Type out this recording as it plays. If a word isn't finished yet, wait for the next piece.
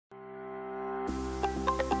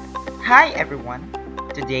Hi everyone!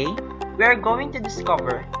 Today, we are going to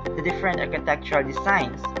discover the different architectural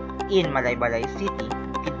designs in Malaybalay City,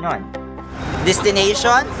 Bukidnon.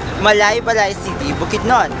 Destination, Malaybalay City,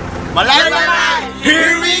 Bukidnon. Malaybalay!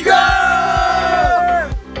 Here we go!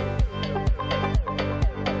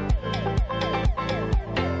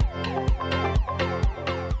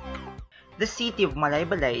 The city of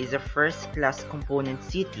Malaybalay is a first-class component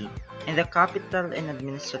city and the capital and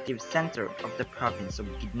administrative center of the province of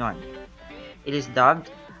Bukidnon. It is dubbed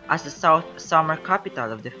as the South Summer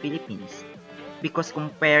Capital of the Philippines because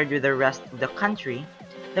compared with the rest of the country,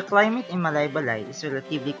 the climate in Malaybalay is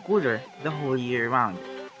relatively cooler the whole year round,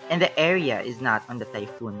 and the area is not on the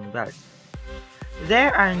typhoon belt.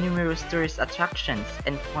 There are numerous tourist attractions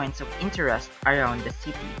and points of interest around the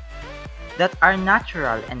city that are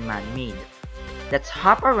natural and man-made. Let's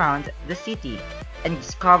hop around the city and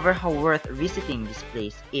discover how worth visiting this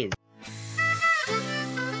place is.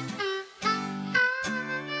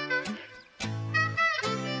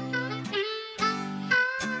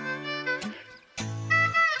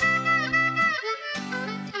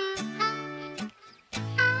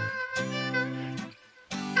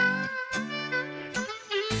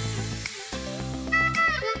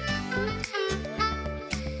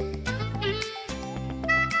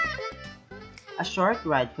 A short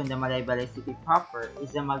ride from the Malaybalay City proper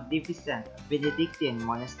is the magnificent Benedictine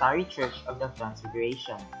Monastery Church of the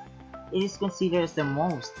Transfiguration. It is considered as the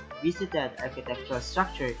most visited architectural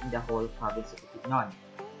structure in the whole province of Bukidnon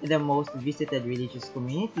and the most visited religious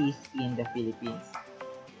communities in the Philippines.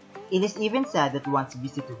 It is even said that one's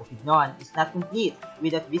visit to Bukidnon is not complete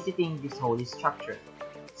without visiting this holy structure.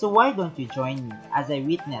 So why don't you join me as I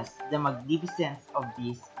witness the magnificence of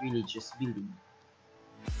this religious building?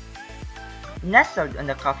 Nestled on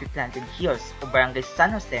the coffee-planted hills of Barangay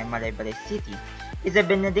San Jose, Malaybalay City, is the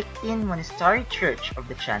Benedictine Monastery Church of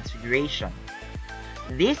the Transfiguration.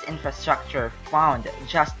 This infrastructure, found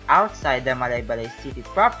just outside the Malaybalay City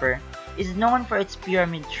proper, is known for its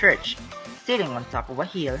pyramid church, sitting on top of a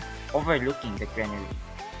hill overlooking the granary.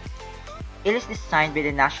 It is designed by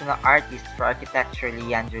the national artist for architecture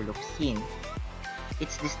Leandro Locsin.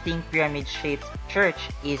 Its distinct pyramid-shaped church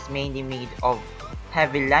is mainly made of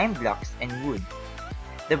heavy lime blocks and wood.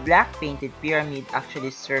 The black painted pyramid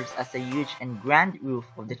actually serves as a huge and grand roof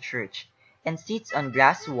of the church and sits on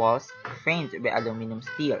glass walls framed by aluminum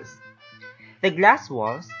steels. The glass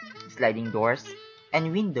walls, sliding doors,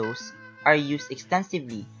 and windows are used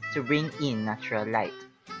extensively to bring in natural light.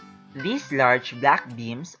 These large black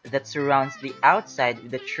beams that surrounds the outside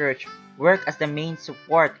of the church work as the main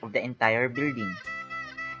support of the entire building.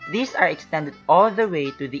 These are extended all the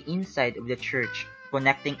way to the inside of the church,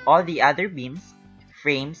 connecting all the other beams,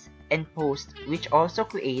 frames, and posts, which also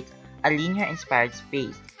create a linear-inspired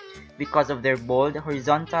space because of their bold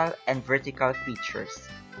horizontal and vertical features.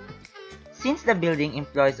 Since the building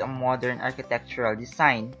employs a modern architectural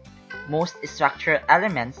design, most structural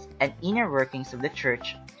elements and inner workings of the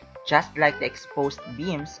church, just like the exposed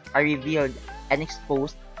beams, are revealed and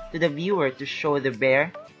exposed to the viewer to show the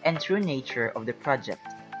bare and true nature of the project.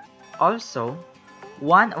 Also,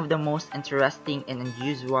 one of the most interesting and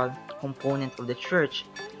unusual components of the church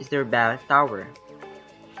is their bell tower.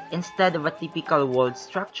 Instead of a typical walled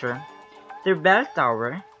structure, their bell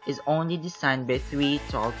tower is only designed by 3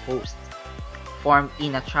 tall posts, formed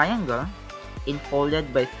in a triangle,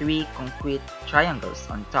 enfolded by 3 concrete triangles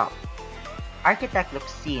on top. Architect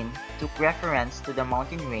Locsin took reference to the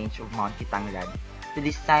mountain range of Mount Kitanglad to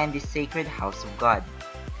design this sacred house of God,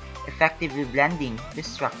 effectively blending the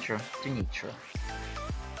structure to nature.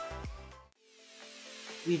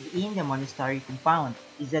 Within the monastery compound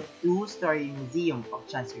is a 2-story museum of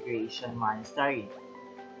Transfiguration Monastery.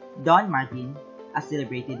 Don Martin, a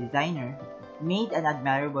celebrated designer, made an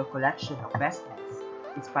admirable collection of vestments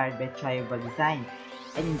inspired by tribal designs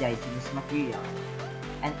and indigenous materials,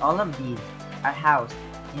 and all of these are housed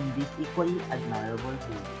in this equally admirable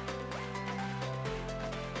building.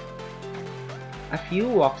 A few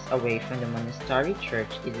walks away from the monastery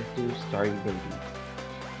church is a 2-story building.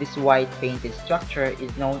 This white painted structure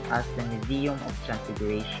is known as the Museum of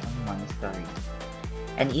Transfiguration Monastery,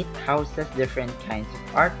 and it houses different kinds of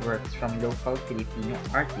artworks from local Filipino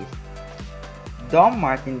artists. Dom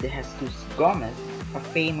Martin de Jesus Gomez, a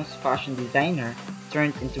famous fashion designer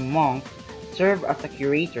turned into monk, serves as a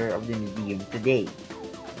curator of the museum today.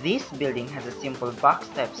 This building has a simple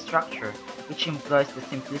box-type structure which employs the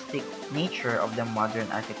simplistic nature of the modern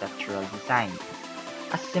architectural design.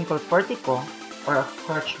 A simple portico or a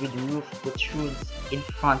porch with roof protrudes in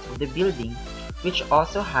front of the building, which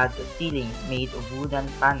also has a ceiling made of wooden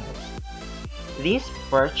panels. This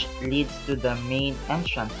perch leads to the main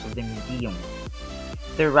entrance of the museum.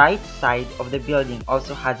 The right side of the building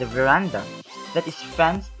also has a veranda that is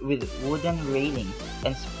fenced with wooden railings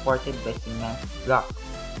and supported by cement blocks.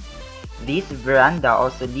 This veranda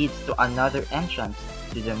also leads to another entrance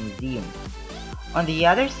to the museum. On the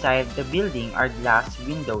other side of the building are glass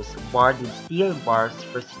windows barred with steel bars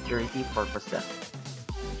for security purposes.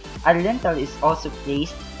 A lintel is also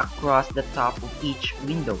placed across the top of each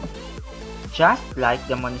window. Just like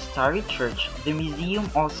the monastery church, the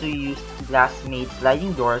museum also used glass-made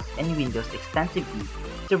sliding doors and windows extensively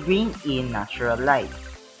to bring in natural light.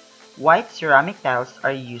 White ceramic tiles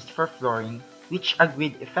are used for flooring, which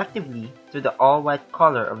agreed effectively to the all-white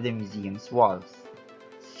color of the museum's walls.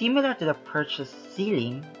 Similar to the perch's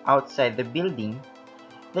ceiling outside the building,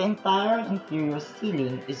 the entire interior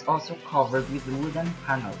ceiling is also covered with wooden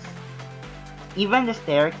panels. Even the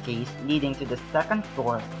staircase leading to the second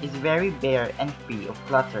floor is very bare and free of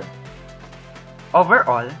clutter.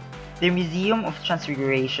 Overall, the Museum of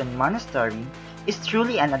Transfiguration Monastery is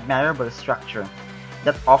truly an admirable structure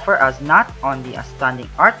that offers us not only stunning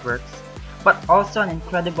artworks, but also an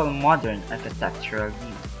incredible modern architectural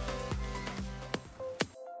view.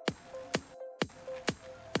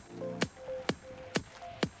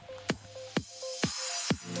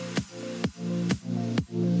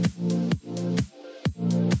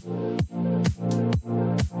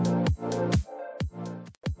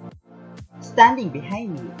 Standing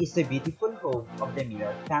behind me is the beautiful home of the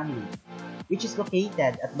Marl family, which is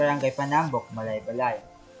located at Barangay Panambok, Malaybalay,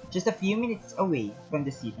 just a few minutes away from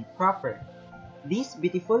the city proper. This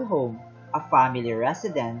beautiful home, a family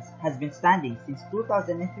residence, has been standing since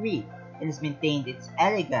 2003 and has maintained its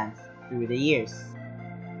elegance through the years.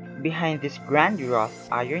 Behind this grand wrought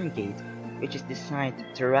iron gate, which is designed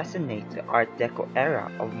to resonate the Art Deco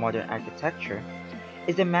era of modern architecture,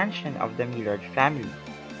 is the mansion of the Millard family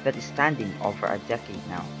that is standing over a decade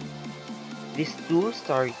now. This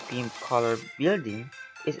two-story cream-colored building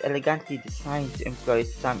is elegantly designed to employ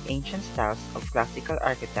some ancient styles of classical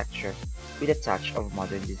architecture with a touch of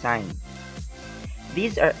modern design.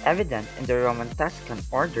 These are evident in the Roman Tuscan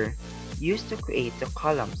order used to create the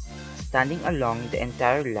columns standing along the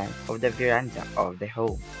entire length of the veranda of the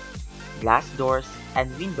home. Glass doors and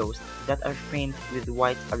windows that are framed with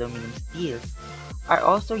white aluminum steel are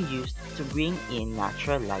also used to bring in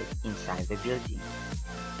natural light inside the building.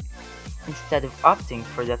 Instead of opting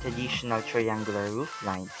for the traditional triangular roof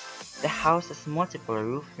lines, the house has multiple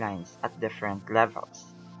roof lines at different levels.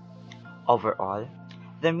 Overall,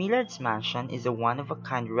 the Millard's mansion is a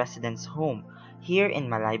one-of-a-kind residence home here in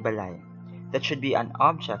Malaybalay that should be an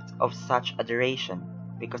object of such adoration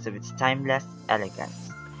because of its timeless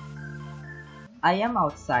elegance. I am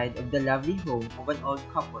outside of the lovely home of an old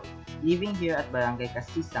couple living here at Barangay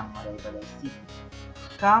Kasisang, Malaybalay City.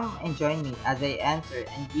 Come and join me as I enter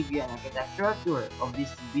and give you an architectural tour of this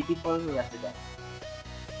beautiful residence.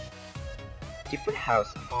 The beautiful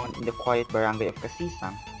house found in the quiet barangay of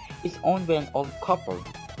Kasisang is owned by an old couple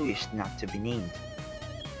who is not to be named.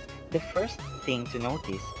 The first thing to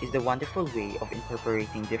notice is the wonderful way of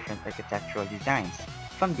incorporating different architectural designs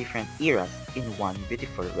from different eras in one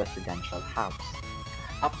beautiful residential house.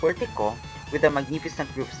 A portico with a magnificent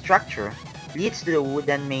roof structure leads to the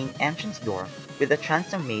wooden main entrance door with a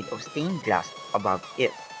transom made of stained glass above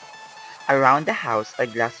it. Around the house are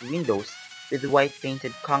glass windows with white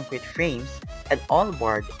painted concrete frames and all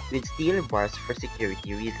barred with steel bars for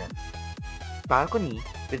security reasons. Balcony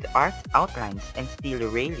with arched outlines and steel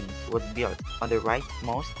railings was built on the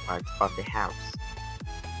rightmost part of the house.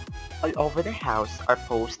 All over the house are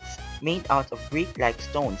posts made out of brick-like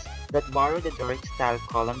stones that borrow the Doric-style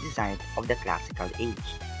column design of the classical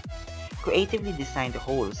age. Creatively designed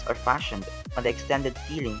holes are fashioned on the extended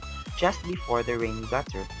ceiling just before the rain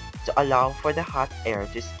gutter to allow for the hot air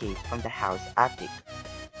to escape from the house attic.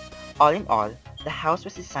 All in all, the house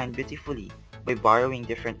was designed beautifully by borrowing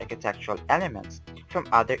different architectural elements from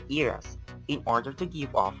other eras in order to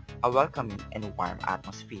give off a welcoming and warm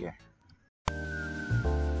atmosphere.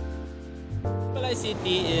 Malaybalay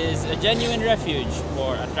City is a genuine refuge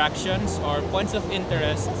for attractions or points of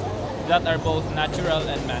interest that are both natural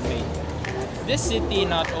and man-made. This city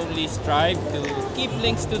not only strived to keep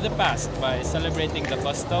links to the past by celebrating the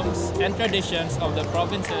customs and traditions of the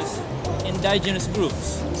province's indigenous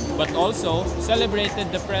groups, but also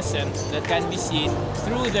celebrated the present that can be seen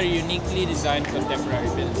through their uniquely designed contemporary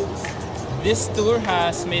buildings. This tour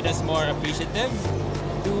has made us more appreciative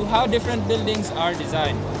to how different buildings are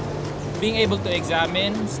designed. Being able to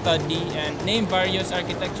examine, study, and name various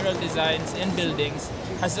architectural designs in buildings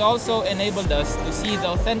has also enabled us to see the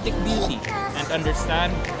authentic beauty and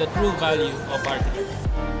understand the true value of architecture.